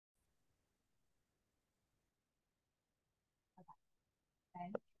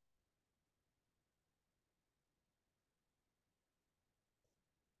Okay.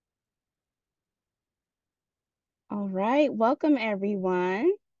 All right, welcome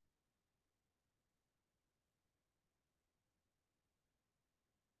everyone.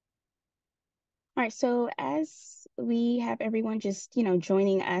 All right, so as we have everyone just,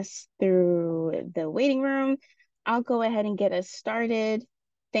 joining us through the waiting room, I'll go ahead and get us started.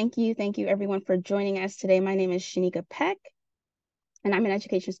 Thank you everyone for joining us today. My name is Shanika Peck, and I'm an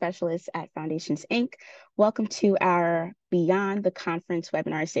education specialist at Foundations Inc. Welcome to our Beyond the Conference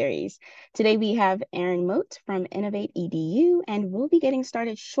webinar series. Today we have Erin Moat from Innovate EDU, and we'll be getting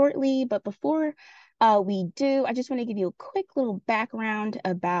started shortly. But before we do, I just want to give you a quick little background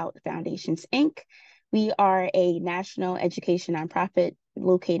about Foundations Inc. We are a national education nonprofit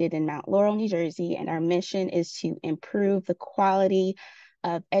located in Mount Laurel, New Jersey, and our mission is to improve the quality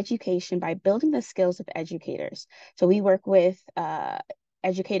of education by building the skills of educators. So we work with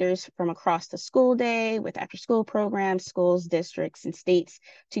educators from across the school day with after school programs, schools, districts, and states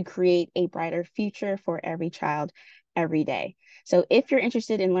to create a brighter future for every child every day. So if you're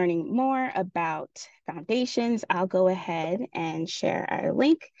interested in learning more about Foundations, I'll go ahead and share our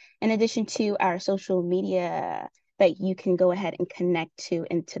link in addition to our social media that you can go ahead and connect to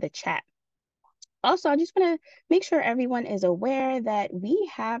into the chat. Also, I just want to make sure everyone is aware that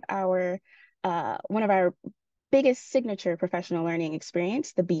we have our one of our biggest signature professional learning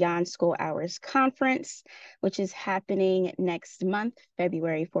experience, the Beyond School Hours Conference, which is happening next month,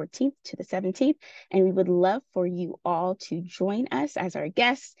 February 14th to the 17th. And we would love for you all to join us as our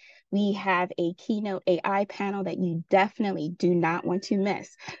guests. We have a keynote AI panel that you definitely do not want to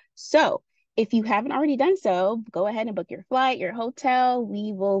miss. So if you haven't already done so, go ahead and book your flight, your hotel.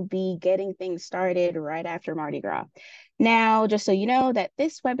 We will be getting things started right after Mardi Gras. Now, just so you know that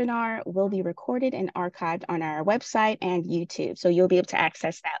this webinar will be recorded and archived on our website and YouTube. So you'll be able to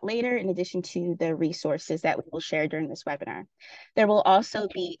access that later in addition to the resources that we will share during this webinar. There will also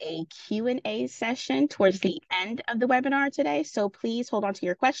be a Q&A session towards the end of the webinar today. So please hold on to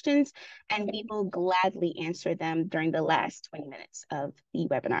your questions and we will gladly answer them during the last 20 minutes of the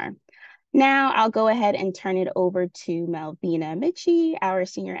webinar. Now I'll go ahead and turn it over to Melvina Michi, our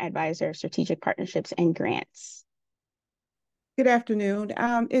Senior Advisor of Strategic Partnerships and Grants. Good afternoon.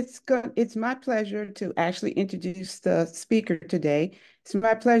 It's my pleasure to actually introduce the speaker today. It's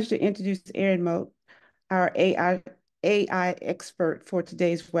my pleasure to introduce Erin Moat, our AI expert for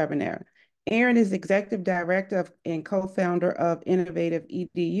today's webinar. Erin is Executive Director and co-founder of Innovative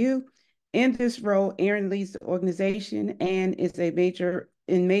EDU. In this role, Erin leads the organization and is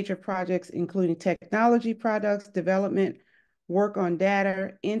in major projects, including technology products, development, work on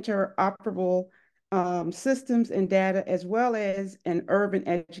data, interoperable systems and data, as well as an urban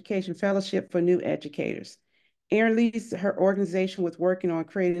education fellowship for new educators. Erin leads her organization with working on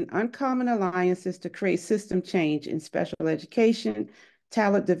creating uncommon alliances to create system change in special education,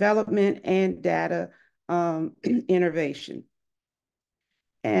 talent development, and data innovation.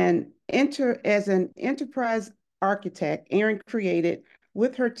 As an enterprise architect, Erin created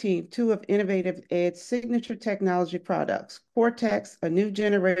with her team two of Innovative Ed's signature technology products, Cortex, a new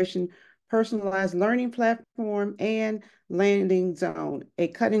generation personalized learning platform, and Landing Zone, a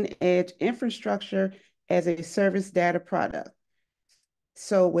cutting-edge infrastructure as a service data product.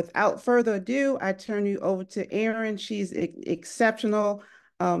 So without further ado, I turn you over to Erin. She's an exceptional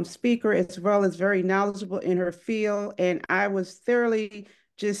speaker as well as very knowledgeable in her field. And I was thoroughly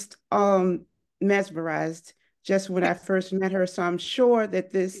just mesmerized just when I first met her. So I'm sure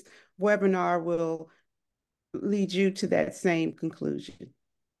that this webinar will lead you to that same conclusion.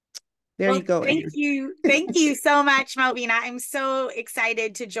 There Well, you go, thank Erin. you. Thank you so much, Melvina. I'm so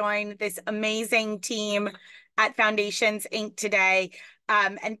excited to join this amazing team at Foundations Inc. today.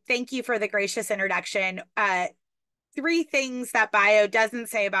 And thank you for the gracious introduction. Three things that bio doesn't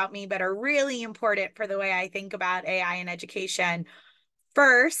say about me, but are really important for the way I think about AI in education.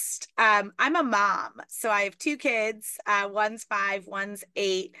 First, I'm a mom. So I have two kids. One's 5, one's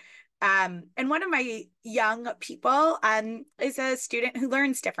 8. And one of my young people is a student who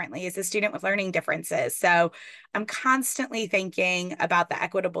learns differently, is a student with learning differences. So I'm constantly thinking about the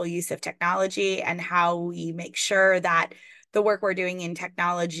equitable use of technology and how we make sure that the work we're doing in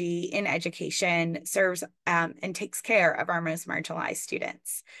technology in education serves and takes care of our most marginalized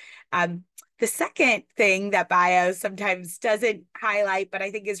students. The second thing that bio sometimes doesn't highlight, but I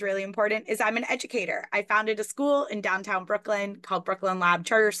think is really important, is I'm an educator. I founded a school in downtown Brooklyn called Brooklyn Lab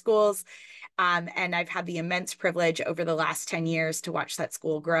Charter Schools. And I've had the immense privilege over the last 10 years to watch that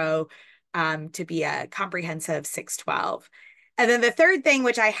school grow to be a comprehensive 612. And then the third thing,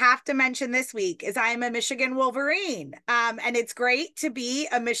 which I have to mention this week, is I'm a Michigan Wolverine. And it's great to be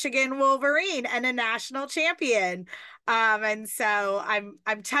a Michigan Wolverine and a national champion. And so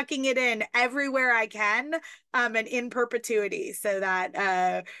I'm tucking it in everywhere I can, and in perpetuity, so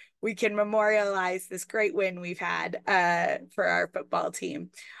that we can memorialize this great win we've had for our football team.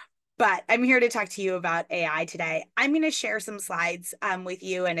 But I'm here to talk to you about AI today. I'm going to share some slides with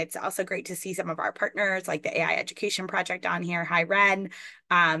you, and it's also great to see some of our partners like the AI Education Project on here. Hi, Ren.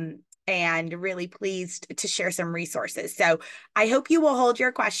 And really pleased to share some resources. So I hope you will hold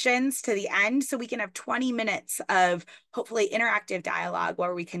your questions to the end so we can have 20 minutes of hopefully interactive dialogue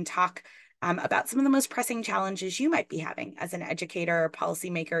where we can talk about some of the most pressing challenges you might be having as an educator,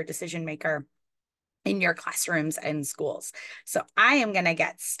 policymaker, decision maker in your classrooms and schools. So I am going to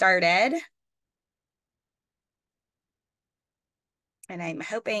get started. And I'm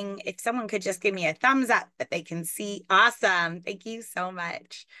hoping if someone could just give me a thumbs up that they can see. Awesome. Thank you so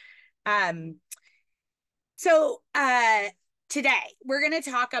much. So today we're going to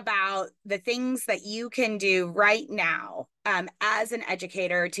talk about the things that you can do right now as an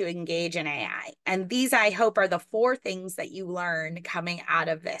educator to engage in AI. And these, I hope, are the 4 things that you learn coming out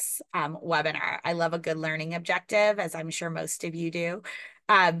of this webinar. I love a good learning objective, as I'm sure most of you do.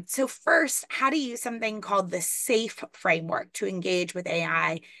 So first, how to use something called the SAFE framework to engage with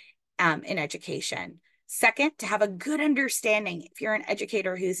AI in education. Second, to have a good understanding, if you're an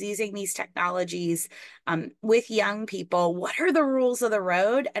educator who's using these technologies with young people, what are the rules of the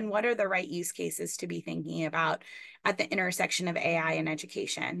road and what are the right use cases to be thinking about at the intersection of AI and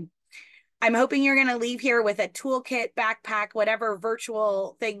education? I'm hoping you're going to leave here with a toolkit, backpack, whatever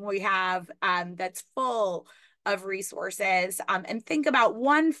virtual thing we have that's full of resources, and think about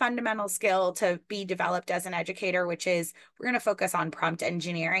one fundamental skill to be developed as an educator, which is we're going to focus on prompt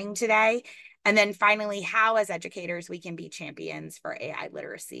engineering today. And then finally, how as educators we can be champions for AI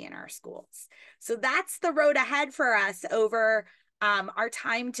literacy in our schools. So that's the road ahead for us over our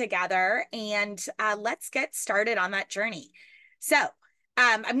time together. And let's get started on that journey. So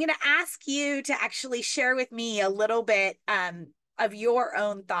I'm going to ask you to actually share with me a little bit of your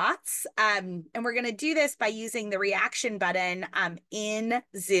own thoughts. And we're going to do this by using the reaction button in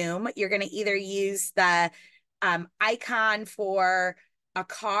Zoom. You're going to either use the icon for a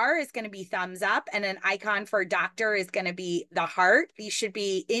car is going to be thumbs up, and an icon for doctor is going to be the heart. These should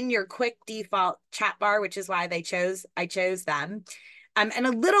be in your quick default chat bar, which is why I chose them. And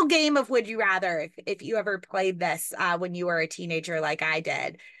a little game of would you rather, if you ever played this when you were a teenager like I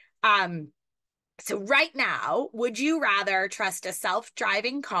did. So right now, would you rather trust a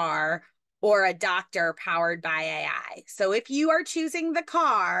self-driving car or a doctor powered by AI? So if you are choosing the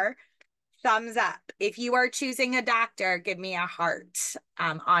car, thumbs up. If you are choosing a doctor, give me a heart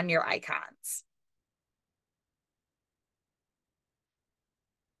on your icons.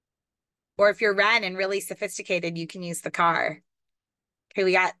 Or if you're Ren and really sophisticated, you can use the car. Okay,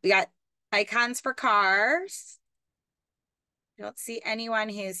 we got icons for cars. I don't see anyone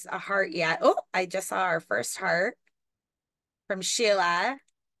who's a heart yet. Oh, I just saw our first heart from Sheila.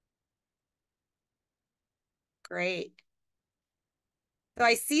 Great. So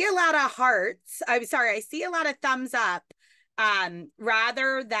I see a lot of hearts. I'm sorry, I see a lot of thumbs up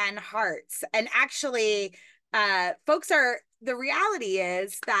rather than hearts. And actually, the reality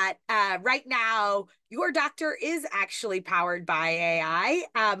is that right now, your doctor is actually powered by AI,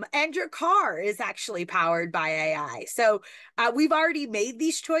 and your car is actually powered by AI. So we've already made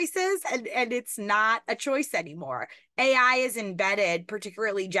these choices, and it's not a choice anymore. AI is embedded,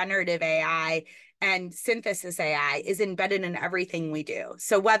 particularly generative AI, and synthesis AI is embedded in everything we do.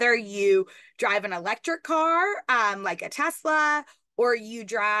 So whether you drive an electric car, like a Tesla, or you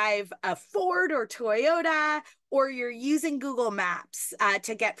drive a Ford or Toyota, or you're using Google Maps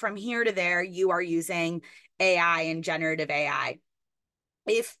to get from here to there, you are using AI and generative AI.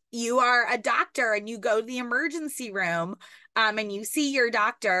 If you are a doctor and you go to the emergency room and you see your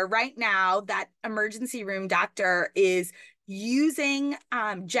doctor right now, that emergency room doctor is using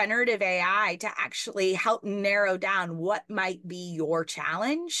generative AI to actually help narrow down what might be your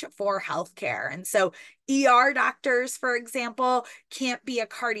challenge for healthcare. And so ER doctors, for example, can't be a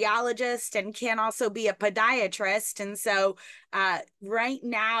cardiologist and can also be a podiatrist. And so right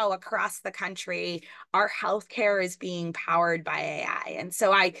now across the country, our healthcare is being powered by AI. And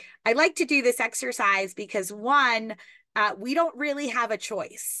so I like to do this exercise because one, we don't really have a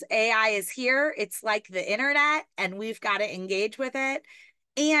choice. AI is here. It's like the internet, and we've got to engage with it.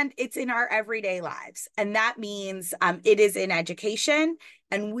 And it's in our everyday lives. And that means it is in education.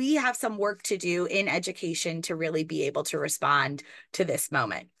 And we have some work to do in education to really be able to respond to this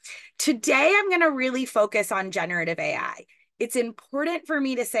moment. Today, I'm going to really focus on generative AI. it's important for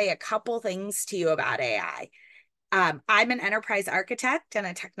me to say a couple things to you about AI. I'm an enterprise architect and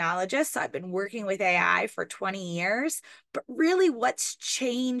a technologist, so I've been working with AI for 20 years. But really, what's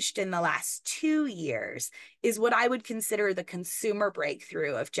changed in the last 2 years is what I would consider the consumer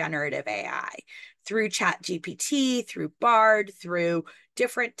breakthrough of generative AI through ChatGPT, through Bard, through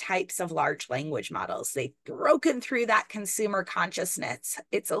different types of large language models. They've broken through that consumer consciousness.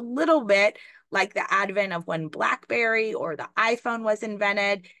 It's a little bit like the advent of when BlackBerry or the iPhone was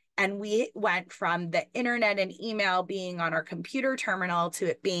invented. And we went from the internet and email being on our computer terminal to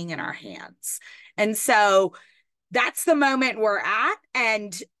it being in our hands. And so that's the moment we're at.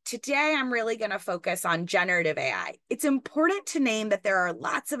 And today I'm really going to focus on generative AI. It's important to name that there are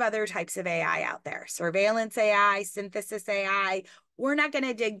lots of other types of AI out there: surveillance AI, synthesis AI. We're not going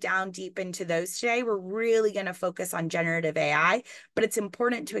to dig down deep into those today. We're really going to focus on generative AI, but it's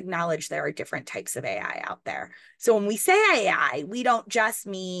important to acknowledge there are different types of AI out there. So when we say AI, we don't just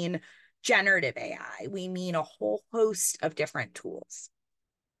mean generative AI. We mean a whole host of different tools.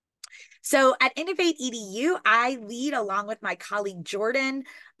 So at Innovate EDU, I lead, along with my colleague Jordan,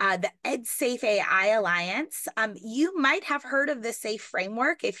 the EdSafe AI Alliance. You might have heard of the SAFE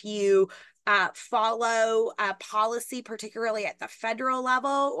framework if you follow policy, particularly at the federal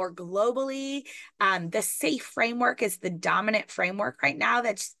level or globally. The SAFE framework is the dominant framework right now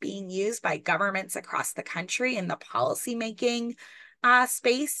that's being used by governments across the country in the policymaking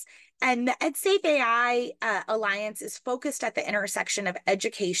space. And the EdSafe AI Alliance is focused at the intersection of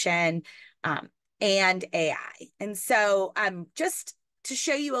education and AI. And so just to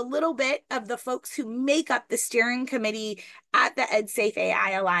show you a little bit of the folks who make up the steering committee at the EdSafe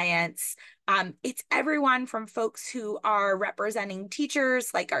AI Alliance, it's everyone from folks who are representing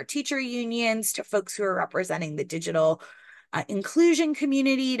teachers, like our teacher unions, to folks who are representing the digital inclusion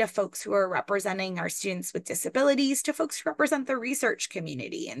community, to folks who are representing our students with disabilities, to folks who represent the research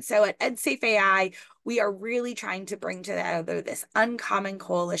community. And so at EdSafe AI, we are really trying to bring together this uncommon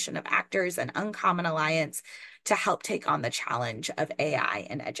coalition of actors and uncommon alliance to help take on the challenge of AI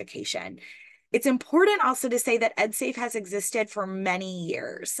in education. It's important also to say that EdSafe has existed for many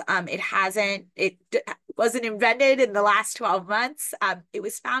years. It wasn't invented in the last 12 months. It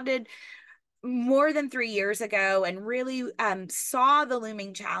was founded more than 3 years ago and really saw the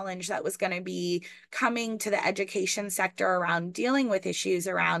looming challenge that was going to be coming to the education sector around dealing with issues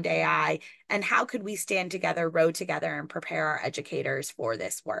around AI, and how could we stand together, row together, and prepare our educators for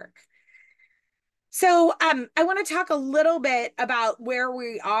this work. So I want to talk a little bit about where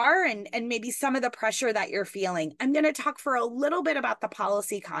we are and maybe some of the pressure that you're feeling. I'm going to talk for a little bit about the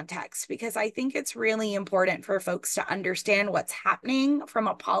policy context, because I think it's really important for folks to understand what's happening from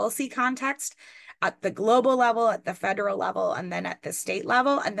a policy context at the global level, at the federal level, and then at the state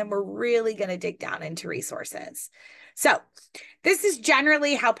level. And then we're really going to dig down into resources. So this is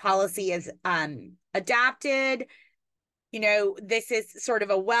generally how policy is adapted. You know, this is sort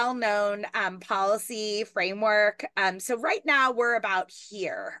of a well-known policy framework. So right now we're about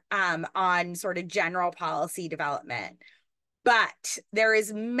here on sort of general policy development. But there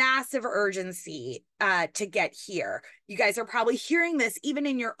is massive urgency to get here. You guys are probably hearing this even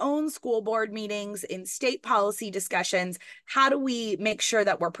in your own school board meetings, in state policy discussions. How do we make sure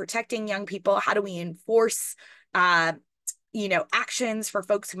that we're protecting young people? How do we enforce actions for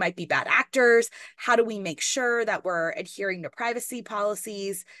folks who might be bad actors? How do we make sure that we're adhering to privacy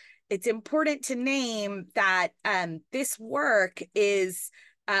policies? It's important to name that this work is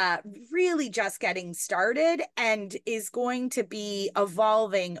really just getting started and is going to be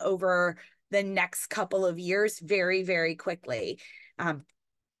evolving over the next couple of years very, very quickly.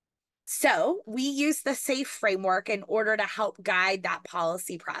 So we use the SAFE framework in order to help guide that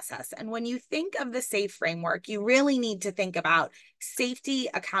policy process. And when you think of the SAFE framework, you really need to think about safety,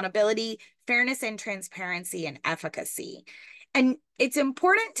 accountability, fairness and transparency, and efficacy. And it's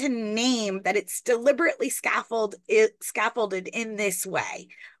important to name that it's deliberately scaffolded in this way.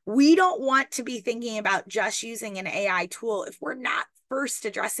 We don't want to be thinking about just using an AI tool if we're not first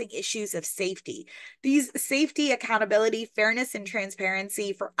addressing issues of safety. These safety, accountability, fairness, and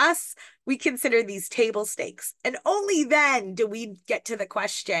transparency, for us, we consider these table stakes. And only then do we get to the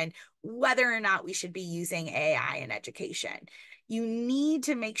question whether or not we should be using AI in education. You need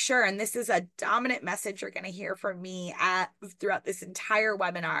to make sure, and this is a dominant message you're going to hear from me throughout this entire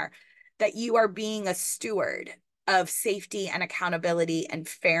webinar, that you are being a steward of safety and accountability and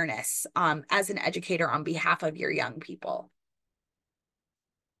fairness as an educator on behalf of your young people.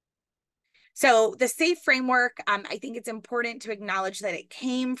 So the SAFE framework, I think it's important to acknowledge that it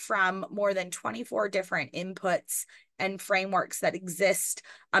came from more than 24 different inputs and frameworks that exist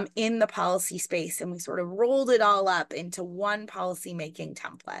in the policy space. And we sort of rolled it all up into one policymaking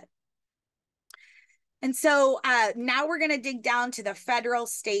template. And so now we're going to dig down to the federal,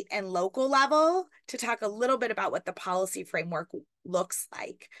 state, and local level to talk a little bit about what the policy framework looks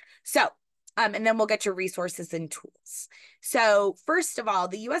like. So, and then we'll get to resources and tools. So first of all,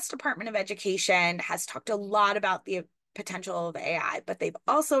 the U.S. Department of Education has talked a lot about the potential of AI, but they've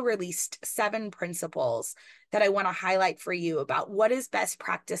also released 7 principles that I want to highlight for you about what is best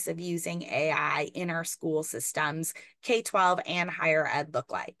practice of using AI in our school systems, K-12 and higher ed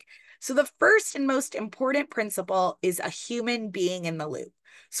look like. So the first and most important principle is a human being in the loop.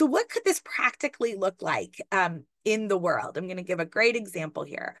 So what could this practically look like in the world? I'm going to give a great example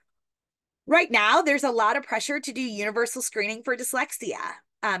here. Right now, there's a lot of pressure to do universal screening for dyslexia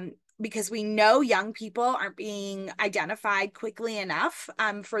because we know young people aren't being identified quickly enough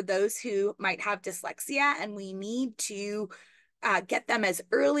for those who might have dyslexia, and we need to get them as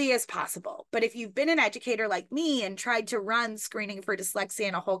early as possible. But if you've been an educator like me and tried to run screening for dyslexia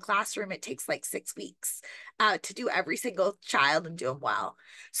in a whole classroom, it takes like 6 weeks to do every single child and do them well.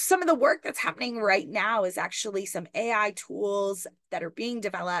 Some of the work that's happening right now is actually some AI tools that are being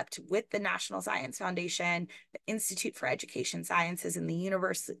developed with the National Science Foundation, the Institute for Education Sciences, and the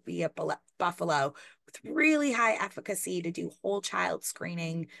University of Buffalo, with really high efficacy to do whole child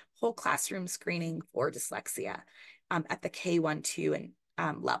screening, whole classroom screening for dyslexia. At the K1, 2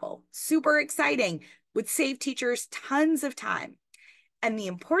 and level. Super exciting, would save teachers tons of time. And the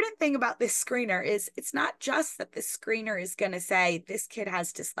important thing about this screener is it's not just that this screener is going to say this kid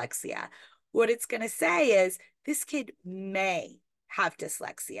has dyslexia. What it's going to say is this kid may have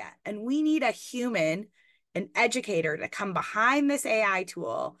dyslexia. And we need a human, an educator, to come behind this AI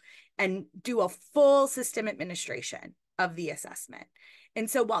tool and do a full system administration of the assessment. And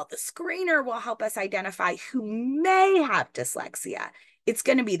so while the screener will help us identify who may have dyslexia, it's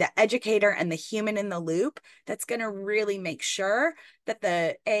going to be the educator and the human in the loop that's going to really make sure that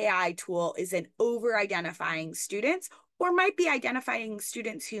the AI tool isn't over-identifying students, or might be identifying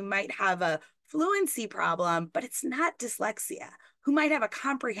students who might have a fluency problem, but it's not dyslexia, who might have a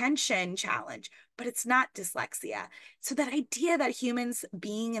comprehension challenge, but it's not dyslexia. So that idea that humans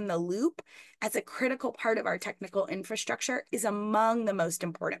being in the loop as a critical part of our technical infrastructure is among the most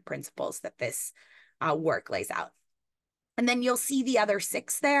important principles that this work lays out. And then you'll see the other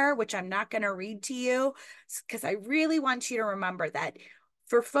 6 there, which I'm not going to read to you, because I really want you to remember that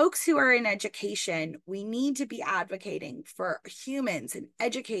for folks who are in education, we need to be advocating for humans and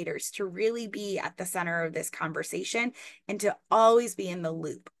educators to really be at the center of this conversation and to always be in the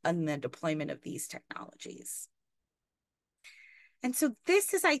loop on the deployment of these technologies. And so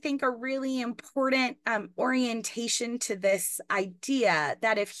this is, I think, a really important orientation to this idea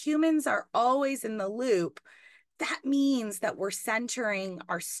that if humans are always in the loop, that means that we're centering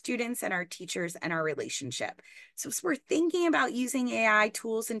our students and our teachers and our relationship. So as we're thinking about using AI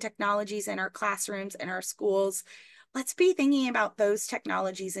tools and technologies in our classrooms and our schools, let's be thinking about those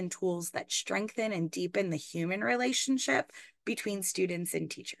technologies and tools that strengthen and deepen the human relationship between students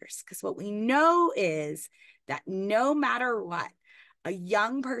and teachers. Because what we know is that no matter what, a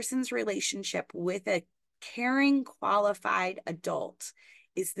young person's relationship with a caring, qualified adult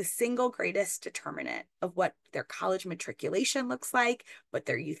is the single greatest determinant of what their college matriculation looks like, what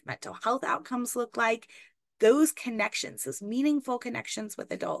their youth mental health outcomes look like. Those connections, those meaningful connections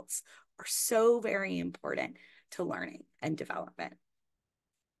with adults, are so very important to learning and development.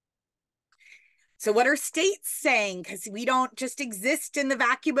 So what are states saying? Because we don't just exist in the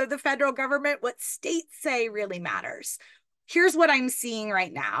vacuum of the federal government. What states say really matters. Here's what I'm seeing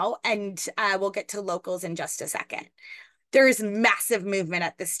right now, and we'll get to locals in just a second. There is massive movement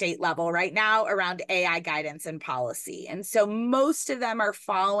at the state level right now around AI guidance and policy. And so most of them are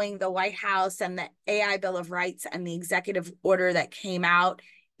following the White House and the AI Bill of Rights and the executive order that came out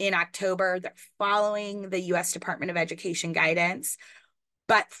in October. They're following the US Department of Education guidance.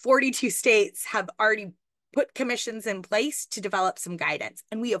 But 42 states have already put commissions in place to develop some guidance.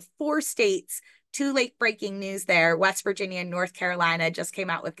 And we have 4 states, 2 late breaking news there. West Virginia and North Carolina just came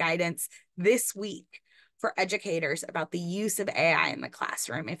out with guidance this week for educators about the use of AI in the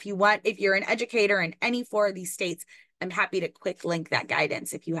classroom. If you're an educator in any 4 of these states, I'm happy to quick link that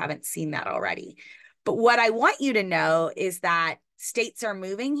guidance if you haven't seen that already. But what I want you to know is that states are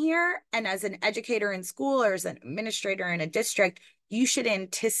moving here. And as an educator in school or as an administrator in a district, you should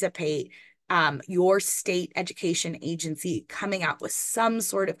anticipate your state education agency coming out with some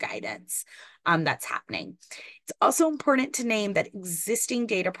sort of guidance that's happening. It's also important to name that existing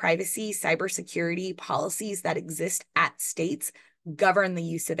data privacy, cybersecurity policies that exist at states govern the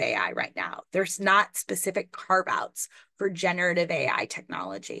use of AI right now. There's not specific carve-outs for generative AI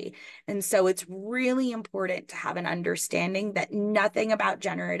technology. And so it's really important to have an understanding that nothing about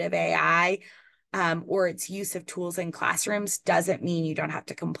generative AI or its use of tools in classrooms doesn't mean you don't have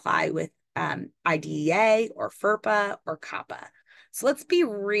to comply with IDEA or FERPA or COPPA. So let's be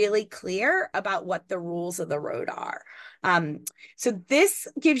really clear about what the rules of the road are. So this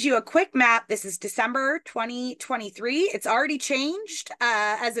gives you a quick map. This is December 2023. It's already changed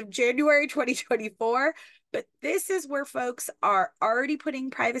as of January 2024, but this is where folks are already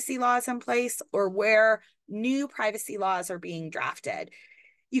putting privacy laws in place or where new privacy laws are being drafted.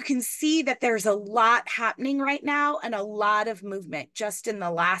 You can see that there's a lot happening right now and a lot of movement just in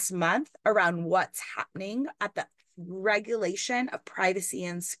the last month around what's happening at the regulation of privacy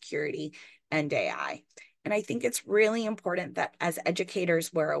and security and AI. And I think it's really important that as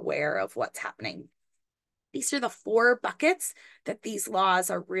educators, we're aware of what's happening. These are the 4 buckets that these laws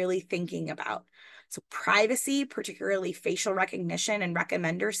are really thinking about. So privacy, particularly facial recognition and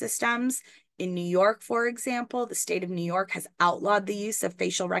recommender systems. In New York, for example, the state of New York has outlawed the use of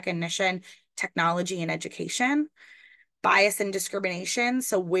facial recognition technology in education. Bias and discrimination.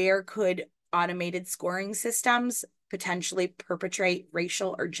 So where could automated scoring systems potentially perpetrate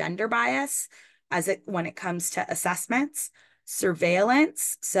racial or gender bias when it comes to assessments?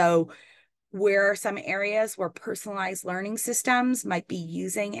 Surveillance. So where are some areas where personalized learning systems might be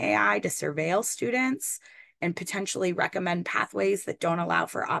using AI to surveil students and potentially recommend pathways that don't allow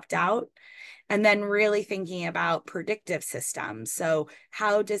for opt-out? And then really thinking about predictive systems. So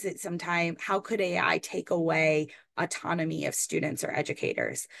how could AI take away autonomy of students or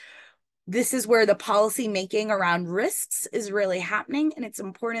educators? This is where the policy making around risks is really happening. And it's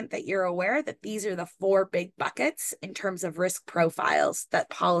important that you're aware that these are the 4 big buckets in terms of risk profiles that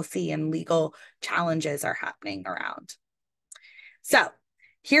policy and legal challenges are happening around. So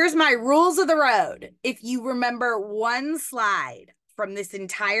here's my rules of the road. If you remember one slide from this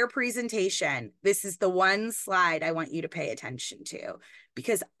entire presentation, this is the one slide I want you to pay attention to,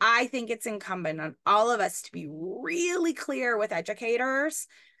 because I think it's incumbent on all of us to be really clear with educators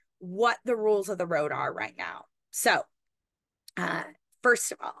what the rules of the road are right now. So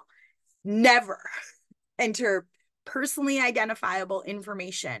first of all, never enter personally identifiable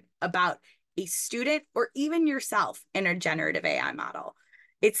information about a student or even yourself in a generative AI model.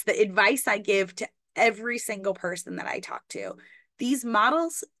 It's the advice I give to every single person that I talk to. These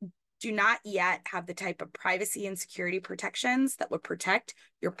models do not yet have the type of privacy and security protections that would protect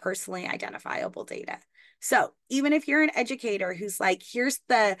your personally identifiable data. So even if you're an educator who's like, here's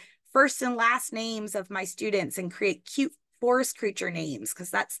the first and last names of my students and create cute forest creature names, because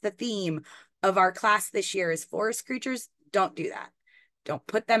that's the theme of our class this year is forest creatures, don't do that. Don't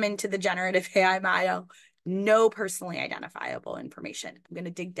put them into the generative AI model. No personally identifiable information. I'm going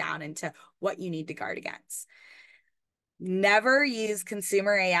to dig down into what you need to guard against. Never use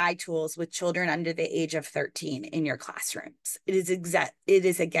consumer AI tools with children under the age of 13 in your classrooms. It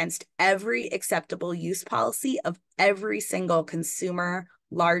is against every acceptable use policy of every single consumer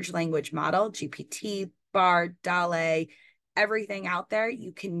large language model, GPT, BARD, DALL-E, everything out there.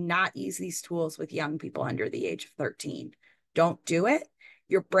 You cannot use these tools with young people under the age of 13. Don't do it.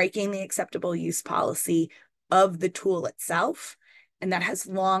 You're breaking the acceptable use policy of the tool itself. And that has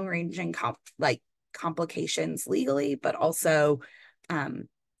long-ranging complications legally, but also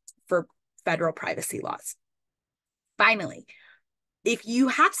for federal privacy laws. Finally, if you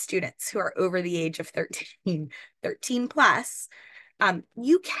have students who are over the age of 13 plus,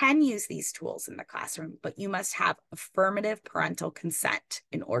 you can use these tools in the classroom, but you must have affirmative parental consent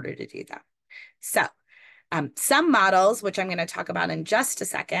in order to do them. So some models, which I'm going to talk about in just a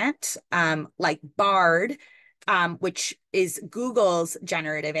second, like BARD, which is Google's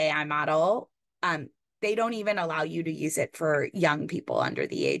generative AI model, they don't even allow you to use it for young people under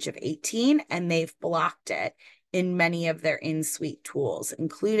the age of 18, and they've blocked it in many of their in-suite tools,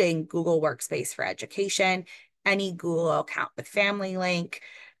 including Google Workspace for Education, any Google account with Family Link,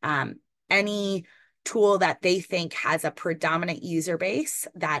 any tool that they think has a predominant user base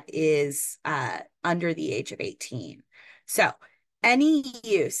that is under the age of 18. So any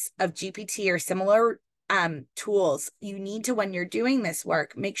use of GPT or similar tools, you need to, when you're doing this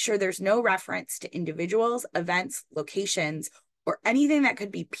work, make sure there's no reference to individuals, events, locations, or anything that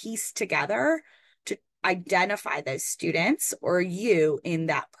could be pieced together to identify those students or you in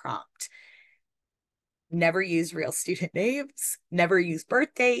that prompt. Never use real student names, never use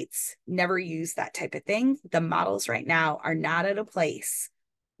birth dates, never use that type of thing. The models right now are not at a place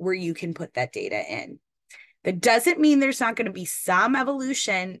where you can put that data in. That doesn't mean there's not going to be some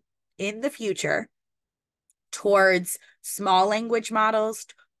evolution in the future towards small language models,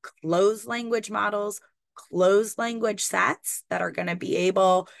 closed language models, closed language sets that are going to be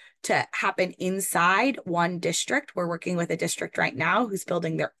able to happen inside one district. We're working with a district right now who's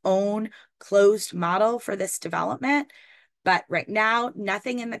building their own closed model for this development. But right now,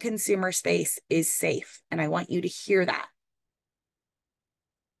 nothing in the consumer space is safe. And I want you to hear that.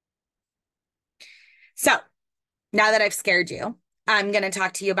 So now that I've scared you, I'm going to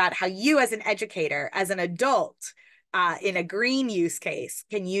talk to you about how you as an educator, as an adult, in a green use case,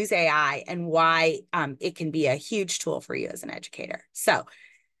 can use AI and why it can be a huge tool for you as an educator. So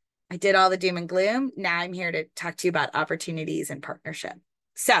I did all the doom and gloom. Now I'm here to talk to you about opportunities and partnership.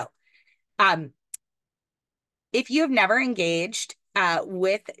 So if you have never engaged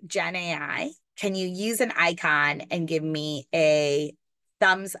with Gen AI, can you use an icon and give me a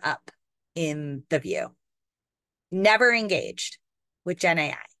thumbs up in the view? Never engaged with Gen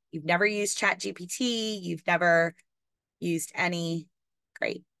AI. You've never used ChatGPT. You've never used any.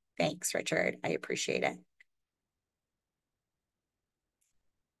 Great. Thanks, Richard. I appreciate it.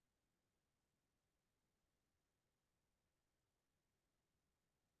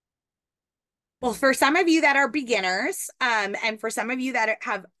 Well, for some of you that are beginners, and for some of you that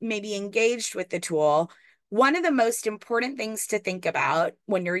have maybe engaged with the tool, one of the most important things to think about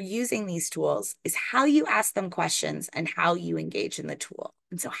when you're using these tools is how you ask them questions and how you engage in the tool.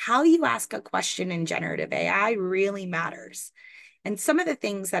 And so how you ask a question in generative AI really matters. And some of the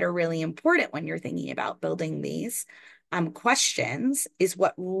things that are really important when you're thinking about building these questions is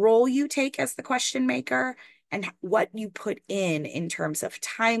what role you take as the question maker and what you put in terms of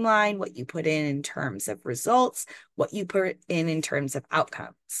timeline, what you put in terms of results, what you put in terms of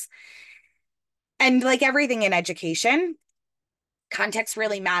outcomes. And like everything in education, context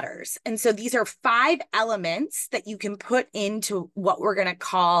really matters. And so these are 5 elements that you can put into what we're going to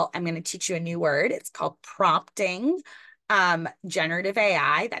call, I'm going to teach you a new word. It's called prompting generative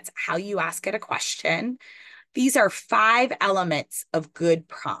AI. That's how you ask it a question. These are 5 elements of good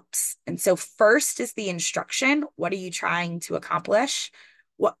prompts. And so first is the instruction. What are you trying to accomplish?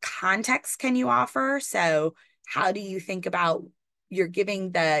 What context can you offer? So how do you think about you're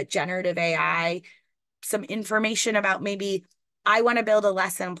giving the generative AI some information about maybe I want to build a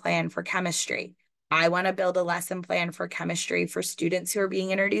lesson plan for chemistry. I want to build a lesson plan for chemistry for students who are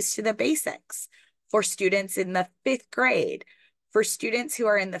being introduced to the basics, for students in the 5th grade, for students who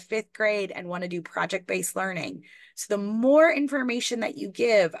are in the 5th grade and want to do project-based learning. So the more information that you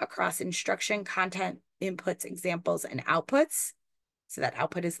give across instruction, content, inputs, examples, and outputs, so that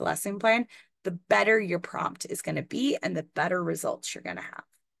output is the lesson plan, the better your prompt is going to be and the better results you're going to have.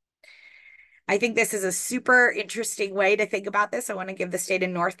 I think this is a super interesting way to think about this. I want to give the state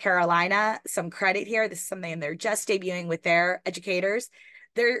of North Carolina some credit here. This is something they're just debuting with their educators.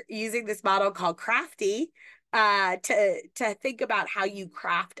 They're using this model called Crafty to think about how you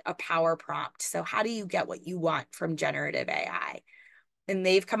craft a power prompt. So how do you get what you want from generative AI? And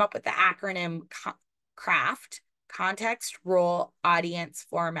they've come up with the acronym CRAFT: context, role, audience,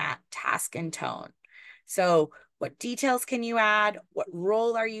 format, task, and tone. So what details can you add? What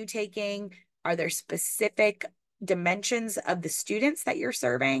role are you taking? Are there specific dimensions of the students that you're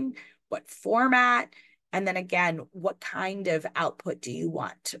serving? What format? And then again, what kind of output do you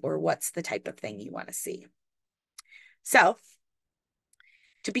want? Or what's the type of thing you want to see? So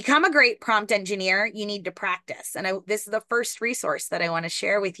to become a great prompt engineer, you need to practice. And this is the first resource that I want to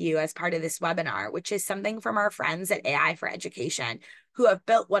share with you as part of this webinar, which is something from our friends at AI for Education, who have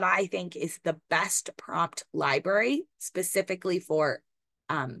built what I think is the best prompt library specifically for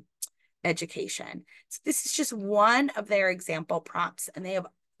education. So this is just one of their example prompts, and they have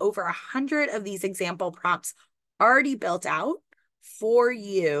over 100 of these example prompts already built out for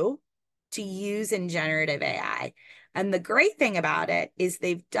you to use in generative AI. And the great thing about it is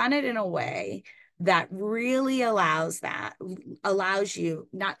they've done it in a way that really allows you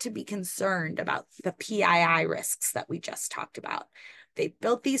not to be concerned about the PII risks that we just talked about. They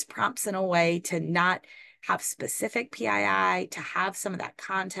built these prompts in a way to not have specific PII, to have some of that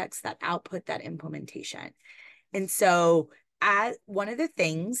context, that output, that implementation. And so one of the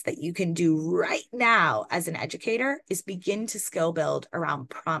things that you can do right now as an educator is begin to skill build around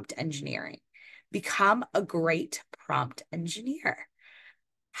prompt engineering. Become a great prompt engineer.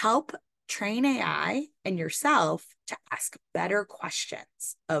 Help train AI and yourself to ask better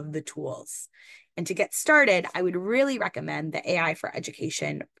questions of the tools. And to get started, I would really recommend the AI for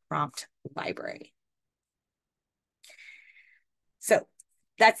Education prompt library. So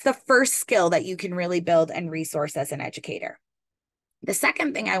that's the first skill that you can really build and resource as an educator. The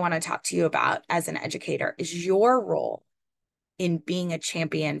second thing I want to talk to you about as an educator is your role in being a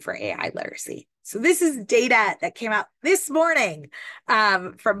champion for AI literacy. So this is data that came out this morning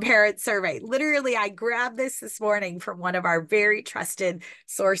from Parent Survey. Literally, I grabbed this morning from one of our very trusted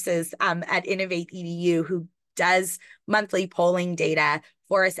sources at Innovate EDU, who does monthly polling data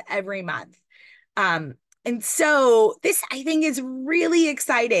for us every month. And so this, I think, is really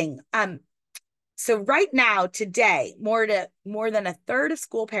exciting. So right now, today, more than a third of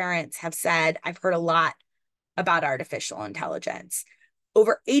school parents have said, I've heard a lot about artificial intelligence.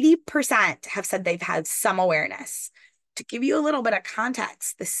 Over 80% have said they've had some awareness. To give you a little bit of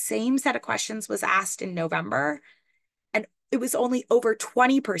context, the same set of questions was asked in November, and it was only over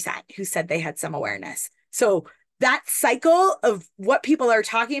 20% who said they had some awareness. So that cycle of what people are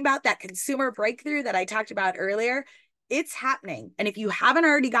talking about, that consumer breakthrough that I talked about earlier, it's happening. And if you haven't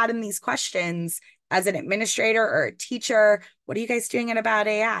already gotten these questions as an administrator or a teacher, what are you guys doing about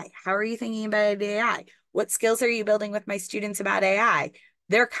AI? How are you thinking about AI? What skills are you building with my students about AI?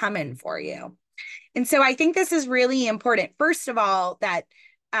 They're coming for you. And so I think this is really important. First of all, that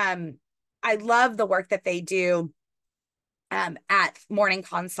I love the work that they do at Morning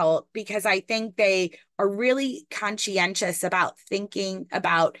Consult, because I think they are really conscientious about thinking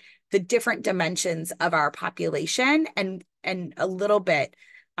about the different dimensions of our population and a little bit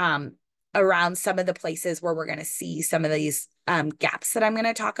around some of the places where we're going to see some of these gaps that I'm going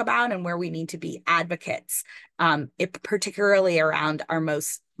to talk about and where we need to be advocates, particularly around our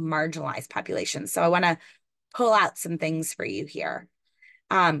most marginalized populations. So I want to pull out some things for you here.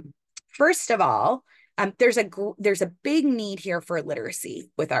 First of all, there's a big need here for literacy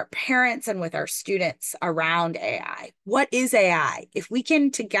with our parents and with our students around AI. What is AI? If we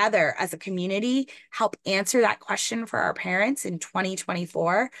can together as a community help answer that question for our parents in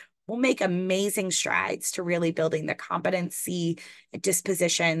 2024, we'll make amazing strides to really building the competency,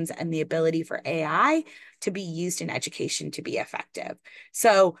 dispositions, and the ability for AI to be used in education to be effective.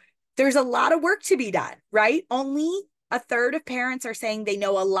 So there's a lot of work to be done, right? Only a third of parents are saying they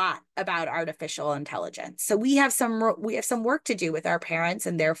know a lot about artificial intelligence. So we have some work to do with our parents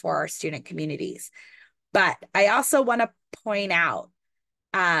and therefore our student communities. But I also want to point out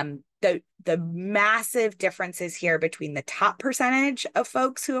the massive differences here between the top percentage of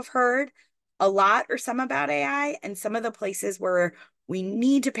folks who have heard a lot or some about AI and some of the places where we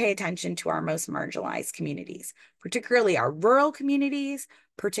need to pay attention to our most marginalized communities, particularly our rural communities,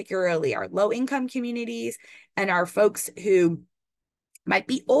 particularly our low-income communities, and our folks who might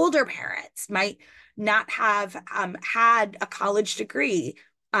be older parents, might not have had a college degree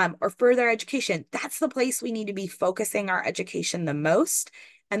or further education. That's the place we need to be focusing our education the most.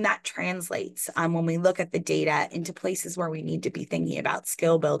 And that translates when we look at the data into places where we need to be thinking about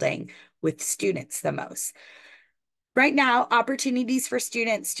skill building with students the most. Right now, opportunities for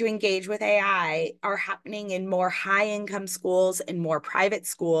students to engage with AI are happening in more high-income schools and more private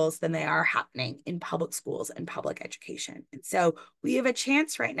schools than they are happening in public schools and public education. And so we have a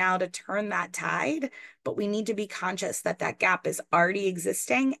chance right now to turn that tide, but we need to be conscious that that gap is already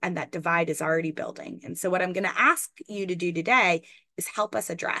existing and that divide is already building. And so what I'm going to ask you to do today is help us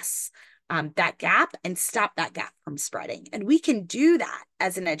address that gap and stop that gap from spreading. And we can do that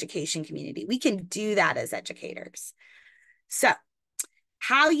as an education community. We can do that as educators. So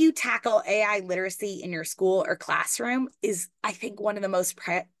how you tackle AI literacy in your school or classroom is, I think, one of the most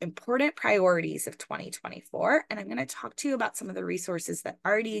important priorities of 2024. And I'm going to talk to you about some of the resources that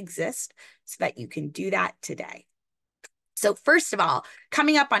already exist so that you can do that today. So first of all,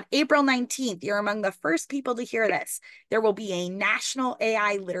 coming up on April 19th, you're among the first people to hear this. There will be a National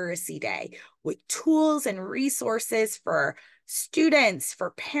AI Literacy Day with tools and resources for students,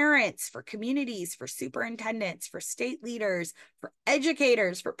 for parents, for communities, for superintendents, for state leaders, for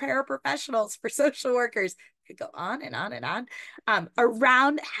educators, for paraprofessionals, for social workers. Could go on and on and on,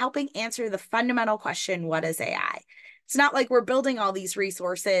 around helping answer the fundamental question, what is AI? It's not like we're building all these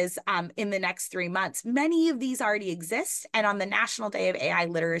resources in the next 3 months. Many of these already exist. And on the National Day of AI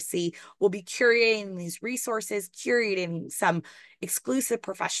Literacy, we'll be curating these resources, curating some exclusive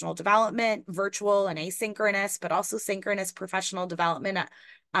professional development, virtual and asynchronous, but also synchronous professional development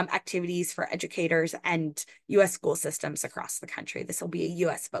activities for educators and U.S. school systems across the country. This will be a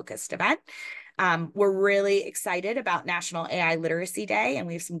U.S.-focused event. We're really excited about National AI Literacy Day, and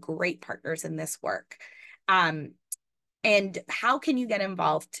we have some great partners in this work. And how can you get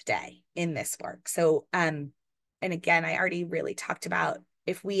involved today in this work? So, and again, I already really talked about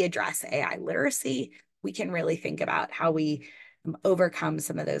if we address AI literacy, we can really think about how we overcome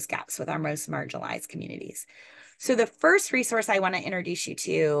some of those gaps with our most marginalized communities. So the first resource I want to introduce you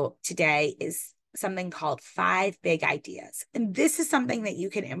to today is something called 5 big ideas. And this is something that you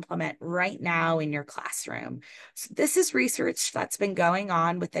can implement right now in your classroom. So this is research that's been going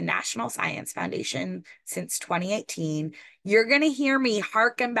on with the National Science Foundation since 2018. You're going to hear me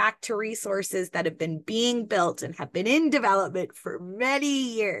harken back to resources that have been being built and have been in development for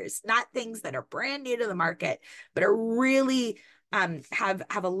many years, not things that are brand new to the market, but are really have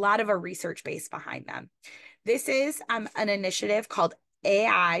a lot of a research base behind them. This is an initiative called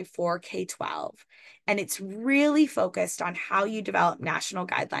AI for K-12, and it's really focused on how you develop national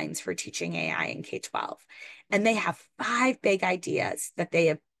guidelines for teaching AI in K-12. And they have 5 big ideas that they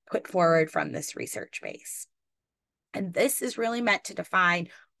have put forward from this research base. And this is really meant to define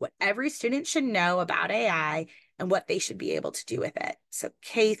what every student should know about AI and what they should be able to do with it. So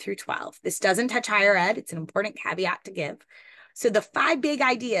K through 12. This doesn't touch higher ed. It's an important caveat to give. So the 5 big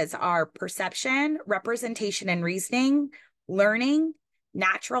ideas are perception, representation and reasoning, learning,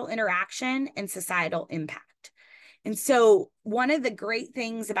 natural interaction, and societal impact. And so one of the great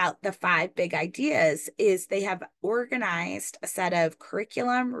things about the 5 big ideas is they have organized a set of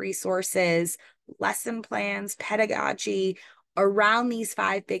curriculum, resources, lesson plans, pedagogy around these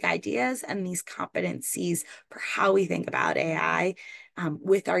 5 big ideas and these competencies for how we think about AI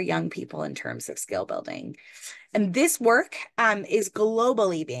with our young people in terms of skill building. And this work is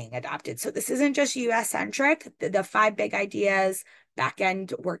globally being adopted. So this isn't just US centric. The 5 big ideas, back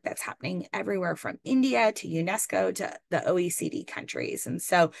end work that's happening everywhere from India to UNESCO to the OECD countries. And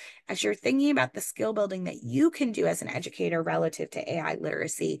so as you're thinking about the skill building that you can do as an educator relative to AI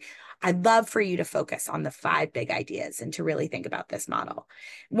literacy, I'd love for you to focus on the 5 big ideas and to really think about this model.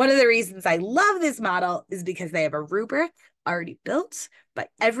 One of the reasons I love this model is because they have a rubric already built by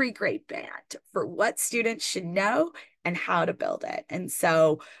every grade band for what students should know and how to build it. And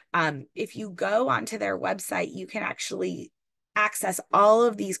so if you go onto their website, you can actually access all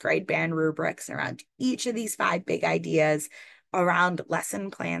of these grade band rubrics around each of these 5 big ideas, around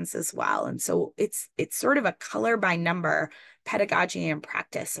lesson plans as well. And so it's sort of a color by number pedagogy and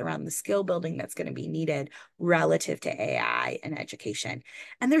practice around the skill building that's going to be needed relative to AI and education.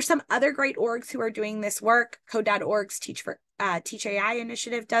 And there's some other great orgs who are doing this work. Code.org's Teach AI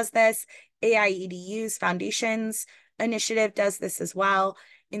initiative does this. AI EDU's Foundations initiative does this as well.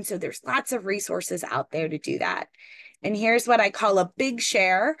 And so there's lots of resources out there to do that. And here's what I call a big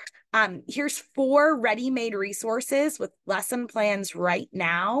share. Here's 4 ready-made resources with lesson plans right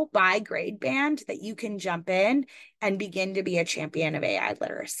now by grade band that you can jump in and begin to be a champion of AI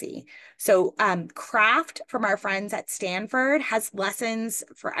literacy. So Craft from our friends at Stanford has lessons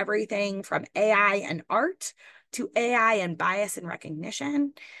for everything from AI and art to AI and bias and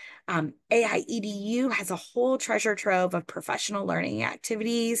recognition. AI EDU has a whole treasure trove of professional learning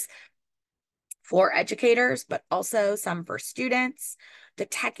activities for educators, but also some for students. The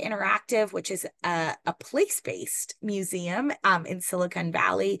Tech Interactive, which is a place-based museum in Silicon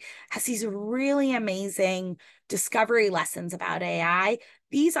Valley, has these really amazing discovery lessons about AI.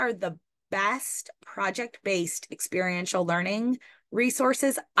 These are the best project-based experiential learning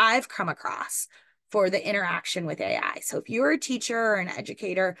resources I've come across for the interaction with AI. So if you're a teacher or an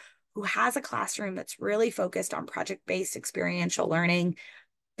educator who has a classroom that's really focused on project-based experiential learning,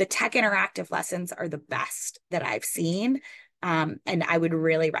 the Tech Interactive lessons are the best that I've seen, and I would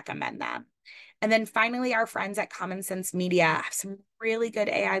really recommend them. And then finally, our friends at Common Sense Media have some really good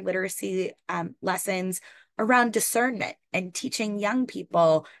AI literacy lessons around discernment and teaching young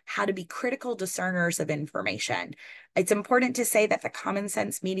people how to be critical discerners of information. It's important to say that the Common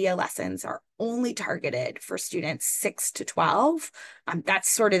Sense Media lessons are only targeted for students 6 to 12. That's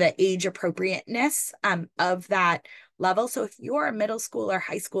sort of the age appropriateness of that level. So if you're a middle school or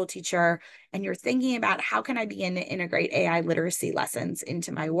high school teacher and you're thinking about how can I begin to integrate AI literacy lessons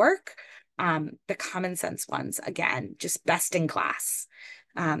into my work, the Common Sense ones, again, just best in class.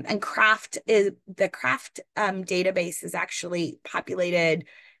 And the Craft database is actually populated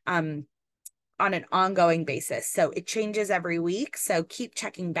on an ongoing basis. So it changes every week. So keep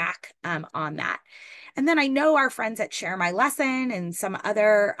checking back on that. And then I know our friends at Share My Lesson and some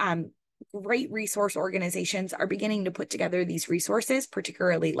other great resource organizations are beginning to put together these resources,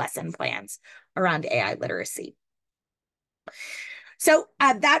 particularly lesson plans around AI literacy. So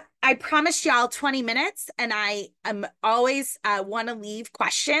that I promised y'all 20 minutes, and I am always want to leave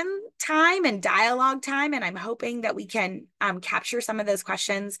question time and dialogue time, and I'm hoping that we can capture some of those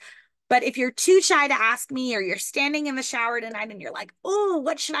questions But if you're too shy to ask me, or you're standing in the shower tonight and you're like, oh,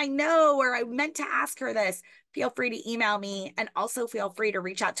 what should I know? Or I meant to ask her this, feel free to email me. And also feel free to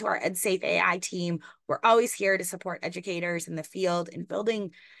reach out to our EdSafe AI team. We're always here to support educators in the field in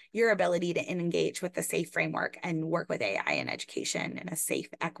building your ability to engage with the SAFE framework and work with AI in education in a safe,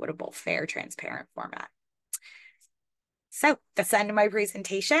 equitable, fair, transparent format. So that's the end of my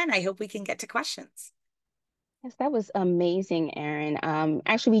presentation. I hope we can get to questions. Yes, that was amazing, Erin.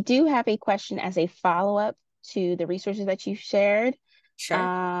 Actually, we do have a question as a follow-up to the resources that you shared. Sure.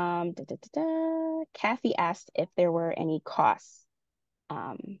 Kathy asked if there were any costs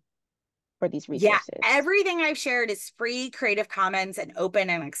for these Yeah, resources. everything I've shared is free, Creative Commons, and open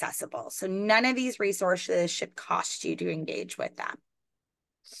and accessible. So none of these resources should cost you to engage with them.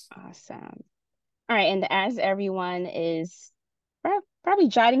 Awesome. All right, and as everyone is probably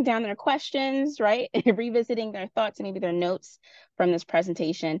jotting down their questions, right? Revisiting their thoughts and maybe their notes from this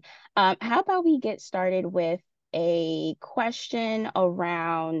presentation. How about we get started with a question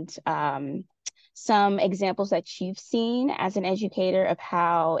around some examples that you've seen as an educator of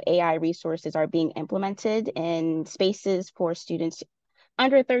how AI resources are being implemented in spaces for students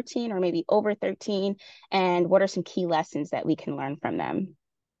under 13 or maybe over 13, and what are some key lessons that we can learn from them?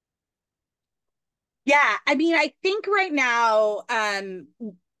 Yeah, I mean, I think right now,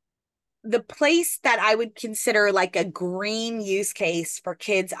 the place that I would consider like a green use case for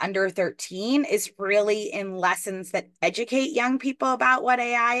kids under 13 is really in lessons that educate young people about what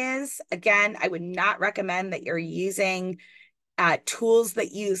AI is. Again, I would not recommend that you're using tools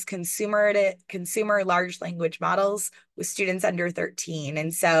that use consumer large language models with students under 13.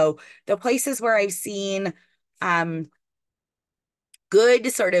 And so the places where I've seen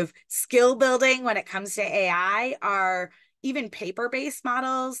good sort of skill building when it comes to AI are even paper-based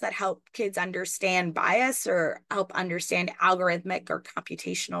models that help kids understand bias or help understand algorithmic or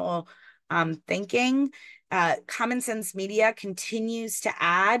computational thinking. Common Sense Media continues to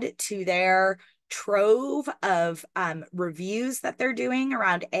add to their trove of reviews that they're doing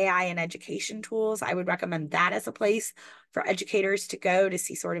around AI and education tools. I would recommend that as a place for educators to go to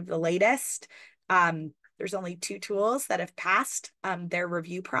see sort of the latest. There's only 2 tools that have passed their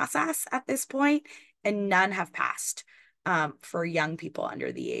review process at this point, and none have passed for young people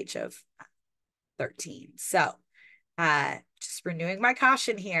under the age of 13. So just renewing my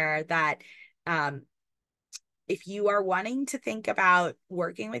caution here that if you are wanting to think about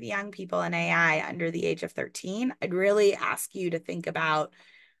working with young people in AI under the age of 13, I'd really ask you to think about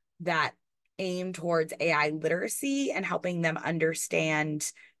that aim towards AI literacy and helping them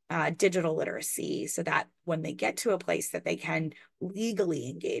understand digital literacy so that when they get to a place that they can legally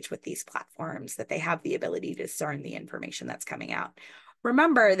engage with these platforms, that they have the ability to discern the information that's coming out.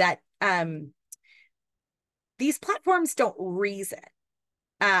 Remember that these platforms don't reason.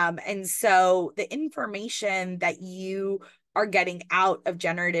 And so the information that you are getting out of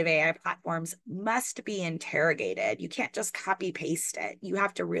generative AI platforms must be interrogated. You can't just copy paste it. You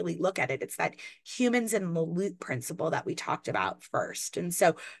have to really look at it. It's that humans in the loop principle that we talked about first. And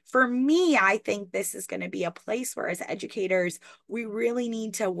so for me, I think this is going to be a place where as educators, we really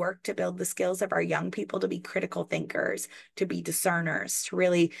need to work to build the skills of our young people to be critical thinkers, to be discerners, to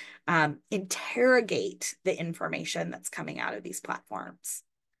really interrogate the information that's coming out of these platforms.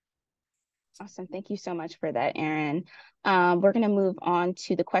 Awesome. Thank you so much for that, Erin. We're going to move on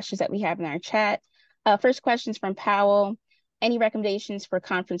to the questions that we have in our chat. First question is from Powell. Any recommendations for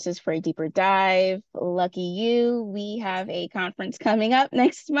conferences for a deeper dive? Lucky you. We have a conference coming up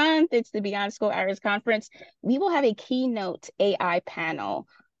next month. It's the Beyond School Hours Conference. We will have a keynote AI panel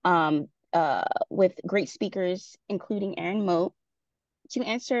with great speakers, including Erin Moat, to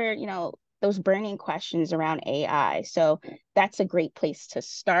answer, those burning questions around AI. So that's a great place to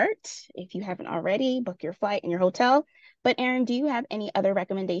start. If you haven't already, book your flight and your hotel. But Erin, do you have any other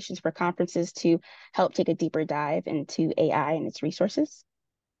recommendations for conferences to help take a deeper dive into AI and its resources?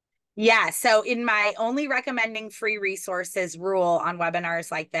 Yeah, so in my only recommending free resources rule on webinars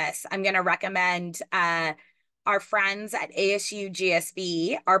like this, I'm going to recommend our friends at ASU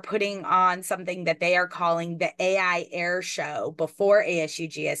GSB are putting on something that they are calling the AI Air Show before ASU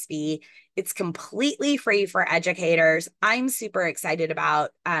GSB. It's completely free for educators. I'm super excited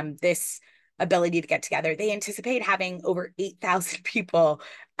about this ability to get together. They anticipate having over 8,000 people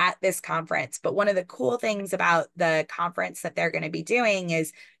at this conference. But one of the cool things about the conference that they're going to be doing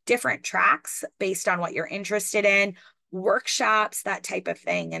is different tracks based on what you're interested in, workshops, that type of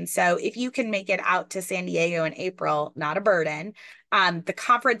thing. And so if you can make it out to San Diego in April, not a burden. The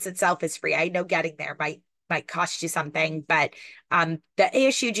conference itself is free. I know getting there might cost you something, but the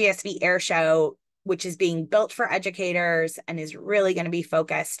ASU GSV Air Show which is being built for educators and is really going to be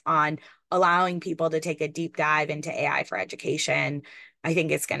focused on allowing people to take a deep dive into AI for education. I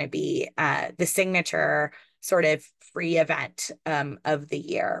think it's going to be the signature sort of free event of the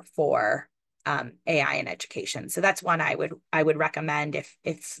year for AI in education. So that's one I would recommend if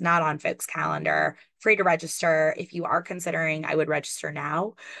it's not on folks' calendar. Free to register. If you are considering, I would register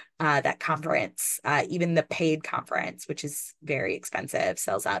now. That conference, even the paid conference, which is very expensive,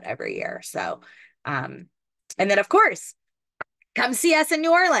 sells out every year. So, and then of course, come see us in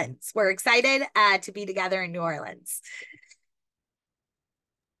New Orleans. We're excited to be together in New Orleans.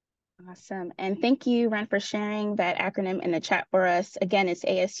 Awesome. And thank you, Ren, for sharing that acronym in the chat for us. Again, it's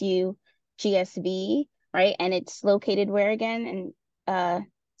ASU GSV, right? And it's located where again? In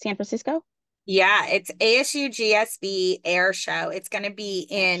San Francisco? Yeah, it's ASU GSB Air Show. It's going to be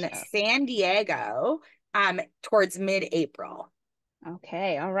in San Diego towards mid-April.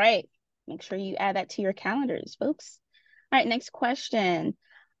 Okay, all right. Make sure you add that to your calendars, folks. All right, next question.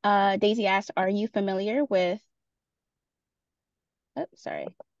 Daisy asked, are you familiar with,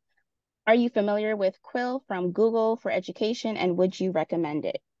 Are you familiar with Quill from Google for Education, and would you recommend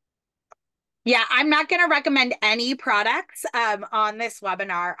it? Yeah, I'm not going to recommend any products on this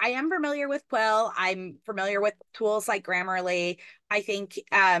webinar. I am familiar with Quill. I'm familiar with tools like Grammarly. I think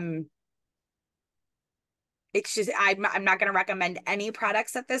it's just I'm not going to recommend any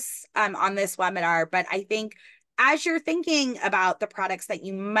products at this on this webinar, but I think as you're thinking about the products that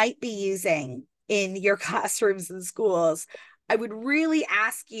you might be using in your classrooms and schools, I would really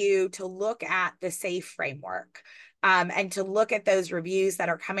ask you to look at the SAFE framework and to look at those reviews that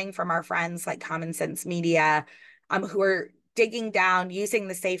are coming from our friends like Common Sense Media, who are digging down, using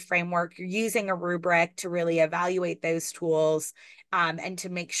the SAFE framework, using a rubric to really evaluate those tools and to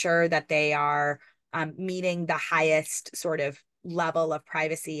make sure that they are meeting the highest sort of level of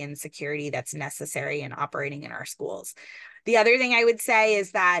privacy and security that's necessary in operating in our schools. The other thing I would say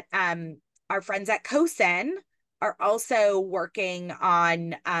is that our friends at CoSN are also working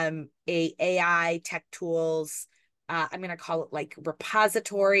on a AI tech tools. I'm going to call it like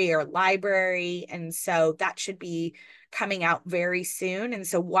repository or library. And so that should be coming out very soon. And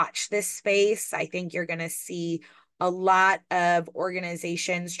so watch this space. I think you're going to see a lot of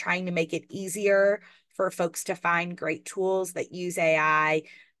organizations trying to make it easier for folks to find great tools that use AI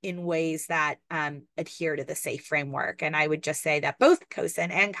in ways that adhere to the SAFE framework. And I would just say that both CoSN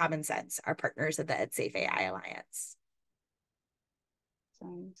and Common Sense are partners of the EdSafe AI Alliance.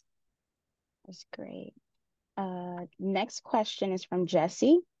 That's great. Next question is from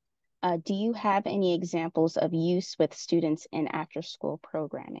Jesse. Do you have any examples of use with students in after-school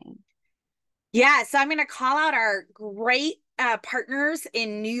programming? Yeah, so I'm going to call out our great partners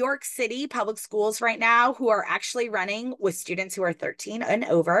in New York City public schools right now who are actually running with students who are 13 and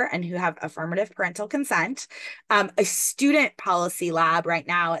over and who have affirmative parental consent, a student policy lab right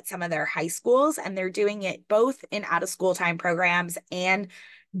now at some of their high schools, and they're doing it both in out-of-school time programs and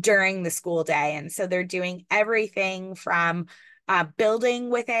during the school day. And so they're doing everything from building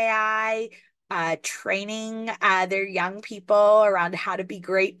with AI, training their young people around how to be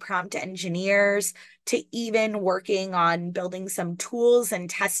great prompt engineers, to even working on building some tools and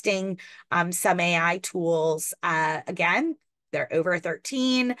testing some AI tools. Again, they're over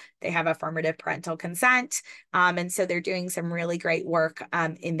 13, they have affirmative parental consent. And so they're doing some really great work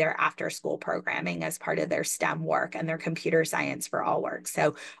in their after school programming as part of their STEM work and their computer science for all work.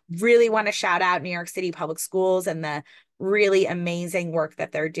 So really want to shout out New York City Public Schools and the really amazing work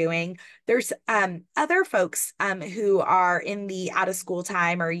that they're doing. There's other folks who are in the out of school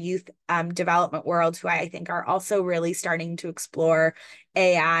time or youth development world who I think are also really starting to explore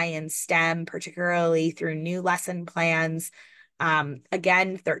AI and STEM, particularly through new lesson plans.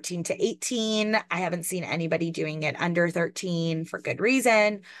 Again, 13 to 18. I haven't seen anybody doing it under 13 for good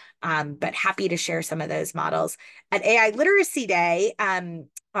reason, but happy to share some of those models. At AI Literacy Day on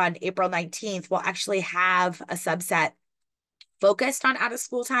April 19th, we'll actually have a subset focused on out of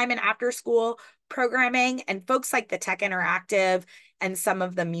school time and after school programming. And folks like the Tech Interactive and some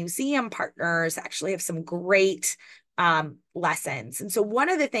of the museum partners actually have some great lessons. And so one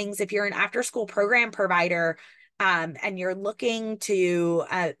of the things, if you're an after school program provider and you're looking to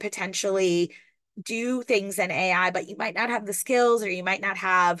potentially do things in AI, but you might not have the skills or you might not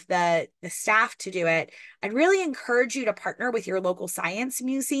have the staff to do it, I'd really encourage you to partner with your local science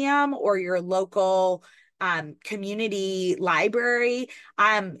museum or your local community library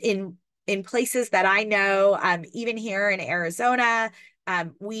in places that I know. Even here in Arizona,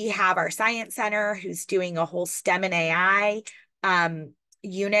 we have our science center who's doing a whole STEM and AI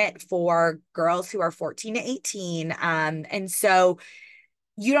unit for girls who are 14 to 18. And so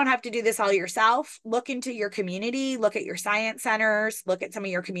you don't have to do this all yourself. Look into your community, look at your science centers, look at some of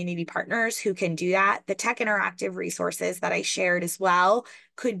your community partners who can do that. The tech interactive resources that I shared as well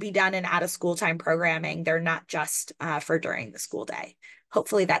could be done in out of school time programming. They're not just for during the school day.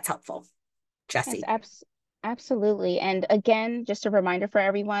 Hopefully that's helpful. Yes, Jesse. absolutely. And again, just a reminder for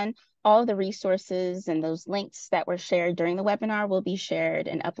everyone, all of the resources and those links that were shared during the webinar will be shared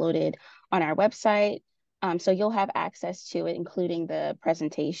and uploaded on our website. So you'll have access to it, including the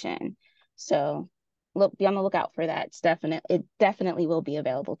presentation. So be on the lookout for that. It definitely will be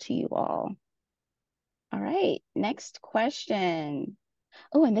available to you all. All right, next question.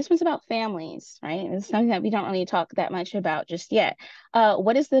 Oh, and this one's about families, right? It's something that we don't really talk that much about just yet.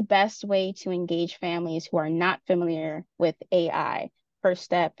 What is the best way to engage families who are not familiar with AI? First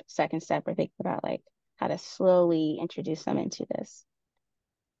step, second step, or think about like how to slowly introduce them into this.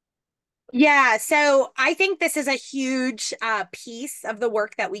 Yeah, so I think this is a huge piece of the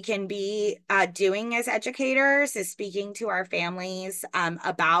work that we can be doing as educators is speaking to our families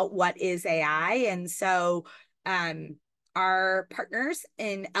about what is AI. And so um, our partners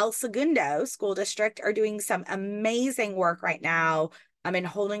in El Segundo School District are doing some amazing work right now in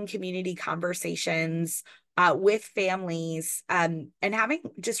holding community conversations with families and having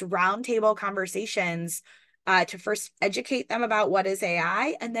just roundtable conversations to first educate them about what is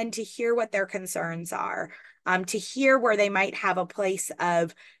AI and then to hear what their concerns are, to hear where they might have a place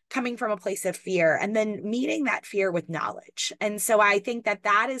of coming from a place of fear and then meeting that fear with knowledge. And so I think that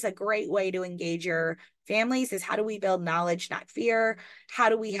that is a great way to engage your families is how do we build knowledge, not fear? How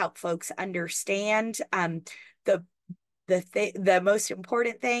do we help folks understand the the most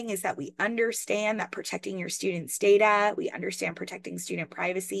important thing is that we understand that protecting your students' data, we understand protecting student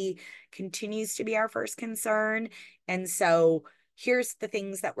privacy continues to be our first concern. And so here's the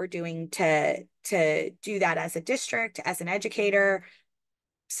things that we're doing to do that as a district, as an educator,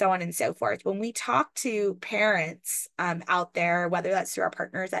 so on and so forth. When we talk to parents out there, whether that's through our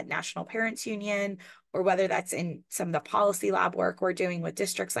partners at National Parents Union or whether that's in some of the policy lab work we're doing with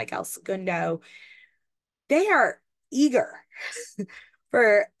districts like El Segundo, they are eager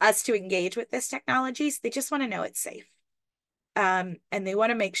for us to engage with this technology. So they just want to know it's safe. And they want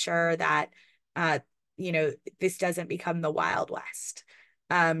to make sure that, uh, this doesn't become the Wild West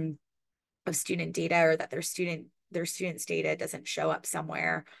of student data or that their students' data doesn't show up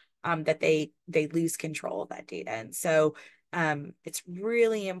somewhere that they lose control of that data. And so it's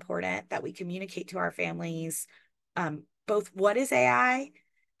really important that we communicate to our families both what is AI,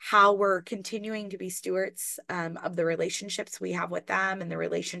 how we're continuing to be stewards of the relationships we have with them and the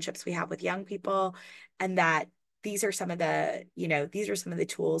relationships we have with young people, and that these are some of the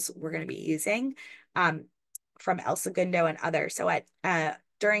tools we're going to be using from El Segundo and others. So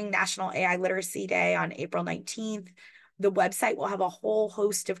during National AI Literacy Day on April 19th, the website will have a whole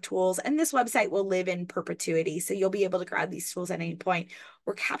host of tools, and this website will live in perpetuity. So you'll be able to grab these tools at any point.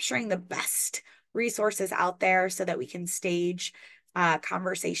 We're capturing the best resources out there so that we can stage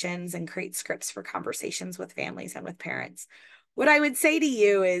conversations and create scripts for conversations with families and with parents. What I would say to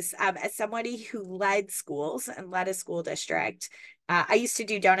you is, as somebody who led schools and led a school district, I used to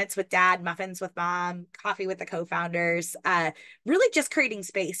do donuts with dad, muffins with mom, coffee with the co-founders. Really just creating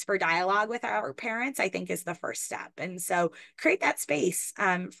space for dialogue with our parents, I think, is the first step. And so create that space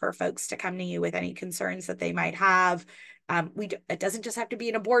for folks to come to you with any concerns that they might have. It doesn't just have to be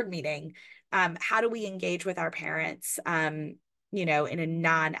in a board meeting. How do we engage with our parents, in a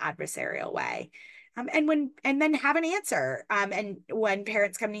non-adversarial way? And then have an answer. And when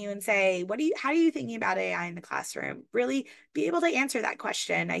parents come to you and say, how are you thinking about AI in the classroom? Really be able to answer that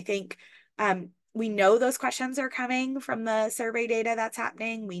question. I think we know those questions are coming from the survey data that's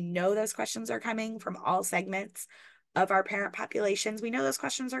happening. We know those questions are coming from all segments of our parent populations. We know those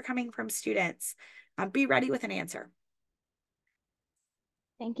questions are coming from students. Be ready with an answer.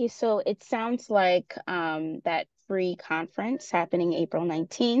 Thank you. So it sounds like that free conference happening April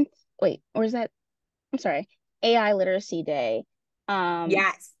 19th. Wait, or is that, I'm sorry, AI Literacy Day.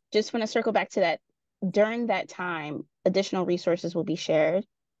 Yes. Just want to circle back to that. During that time, additional resources will be shared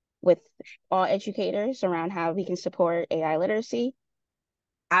with all educators around how we can support AI literacy.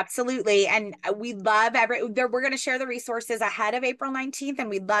 Absolutely. And we love we're going to share the resources ahead of April 19th, and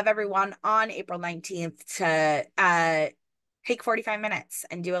we'd love everyone on April 19th to take 45 minutes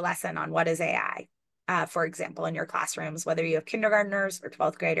and do a lesson on what is AI, for example, in your classrooms, whether you have kindergartners or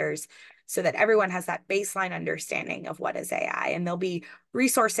 12th graders, so that everyone has that baseline understanding of what is AI. And there'll be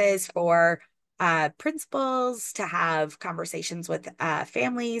resources for principals to have conversations with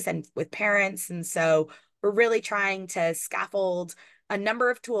families and with parents. And so we're really trying to scaffold a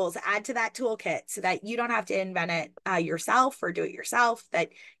number of tools, add to that toolkit so that you don't have to invent it yourself or do it yourself, that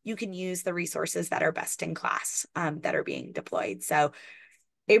you can use the resources that are best in class that are being deployed. So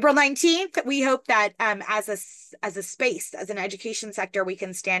April 19th, we hope that as a space, as an education sector, we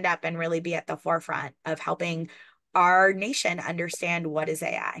can stand up and really be at the forefront of helping our nation understand what is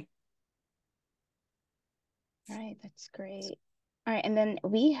AI. All right, that's great. All right, and then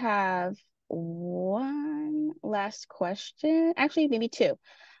we have one last question. Actually, maybe two.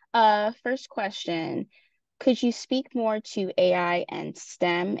 First question, could you speak more to AI and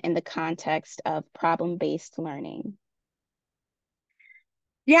STEM in the context of problem-based learning?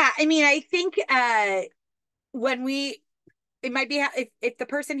 Yeah, I mean, I think when it might be if the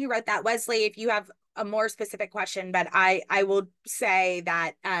person who wrote that, Wesley, if you have a more specific question, but I will say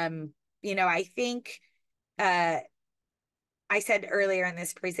that I think uh I said earlier in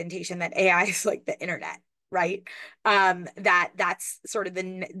this presentation that AI is like the internet, right? That's sort of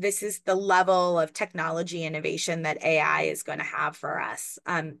this is the level of technology innovation that AI is going to have for us,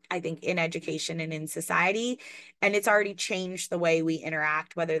 I think, in education and in society. And it's already changed the way we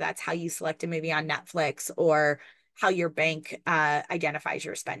interact, whether that's how you select a movie on Netflix or how your bank identifies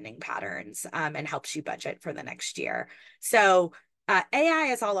your spending patterns and helps you budget for the next year. So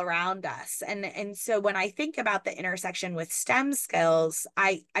AI is all around us. And so when I think about the intersection with STEM skills,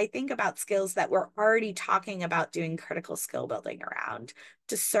 I think about skills that we're already talking about doing critical skill building around: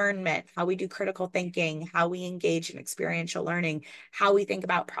 discernment, how we do critical thinking, how we engage in experiential learning, how we think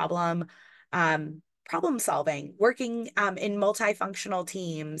about problem solving, working in multifunctional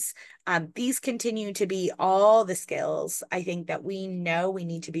teams. These continue to be all the skills I think that we know we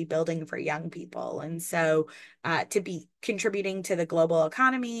need to be building for young people. And so to be contributing to the global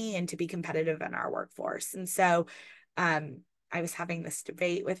economy and to be competitive in our workforce. And so I was having this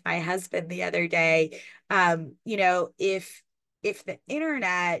debate with my husband the other day. If the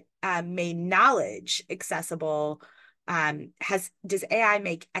internet made knowledge accessible, does AI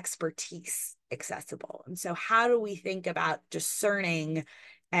make expertise accessible? And so how do we think about discerning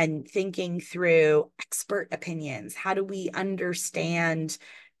and thinking through expert opinions? How do we understand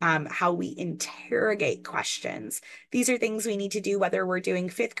how we interrogate questions? These are things we need to do whether we're doing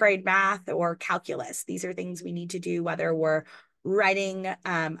fifth grade math or calculus. These are things we need to do whether we're writing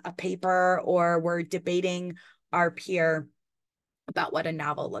a paper or we're debating our peer about what a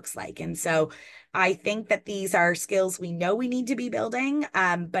novel looks like. And so I think that these are skills we know we need to be building.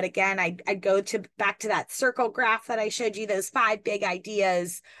 But again, I go back to that circle graph that I showed you, those 5 big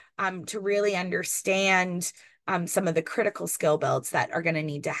ideas, to really understand some of the critical skill builds that are going to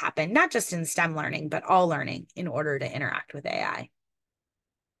need to happen, not just in STEM learning, but all learning in order to interact with AI.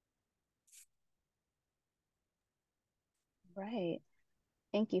 Right.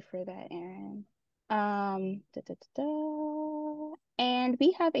 Thank you for that, Erin. And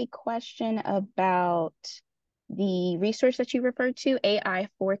we have a question about the resource that you referred to, AI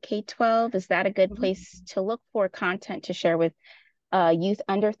for K-12. Is that a good place to look for content to share with youth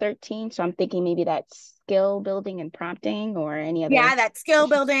under 13? So I'm thinking maybe that's skill building and prompting or any other Yeah, that skill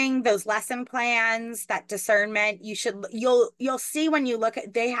issues. building, those lesson plans, that discernment, you'll see when you look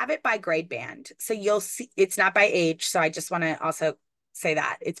at, they have it by grade band. So you'll see it's not by age. So I just want to also say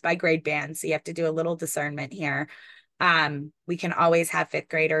that it's by grade band. So you have to do a little discernment here. We can always have fifth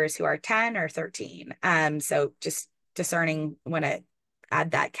graders who are 10 or 13. So just discerning, want to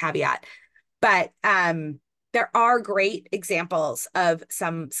add that caveat. But there are great examples of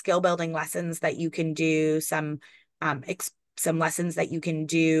some skill building lessons that you can do, um, some lessons that you can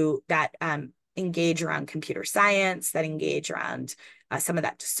do that engage around computer science, that engage around some of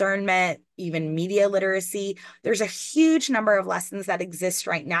that discernment, even media literacy. There's a huge number of lessons that exist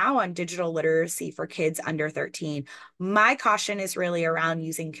right now on digital literacy for kids under 13. My caution is really around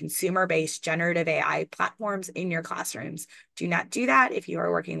using consumer-based generative AI platforms in your classrooms. Do not do that if you are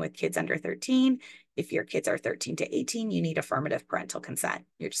working with kids under 13. If your kids are 13 to 18, you need affirmative parental consent.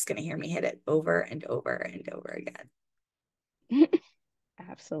 You're just going to hear me hit it over and over and over again.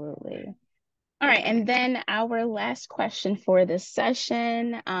 Absolutely. All right, and then our last question for this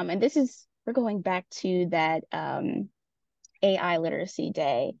session, and this is, we're going back to that AI Literacy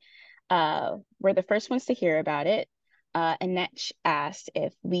Day. We're the first ones to hear about it. Annette asked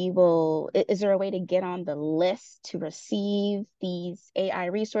if is there a way to get on the list to receive these AI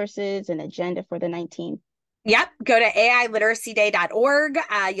resources and agenda for the 19th? Yep, go to ailiteracyday.org.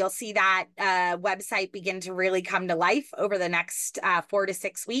 You'll see that website begin to really come to life over the next 4 to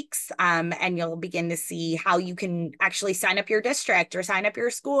 6 weeks. And you'll begin to see how you can actually sign up your district or sign up your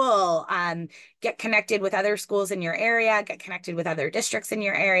school, get connected with other schools in your area, get connected with other districts in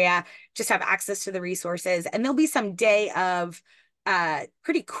your area, just have access to the resources. And there'll be some day of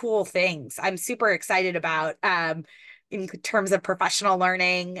pretty cool things I'm super excited about in terms of professional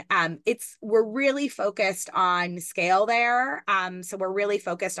learning. We're really focused on scale there. So we're really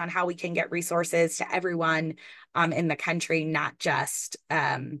focused on how we can get resources to everyone in the country, not just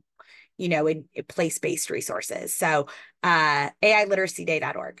in place-based resources. So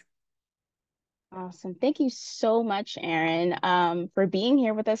AIliteracyday.org. Awesome. Thank you so much, Erin, for being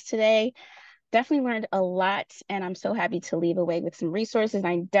here with us today. Definitely learned a lot, and I'm so happy to leave away with some resources.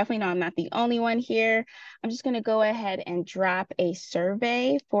 I definitely know I'm not the only one here. I'm just going to go ahead and drop a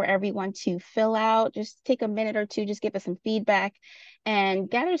survey for everyone to fill out. Just take a minute or two, just give us some feedback and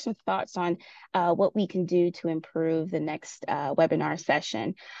gather some thoughts on what we can do to improve the next webinar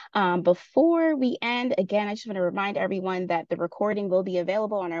session. Before we end, again, I just want to remind everyone that the recording will be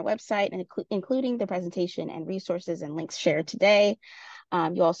available on our website, including the presentation and resources and links shared today.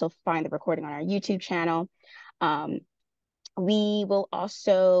 You'll also find the recording on our YouTube channel. We will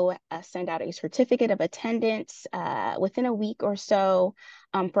also send out a certificate of attendance within a week or so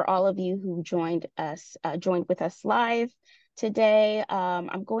for all of you who joined with us live today.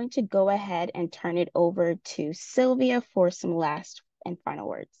 I'm going to go ahead and turn it over to Sylvia for some last and final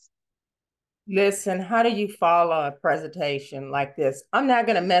words. Listen, how do you follow a presentation like this? I'm not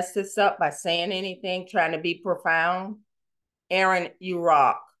going to mess this up by saying anything, trying to be profound. Erin, you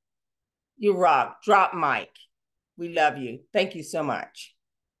rock. You rock. Drop mic. We love you. Thank you so much.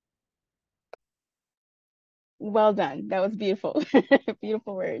 Well done. That was beautiful.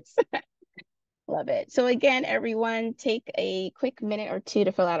 Beautiful words. Love it. So again, everyone, take a quick minute or two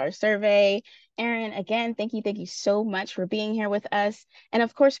to fill out our survey. Erin, again, thank you so much for being here with us. And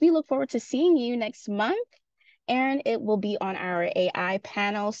of course, we look forward to seeing you next month. Erin, it will be on our AI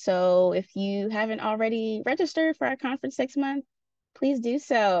panel. So if you haven't already registered for our conference next month, please do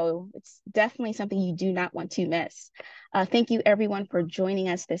so. It's definitely something you do not want to miss. Thank you, everyone, for joining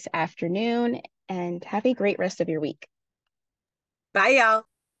us this afternoon, and have a great rest of your week. Bye, y'all.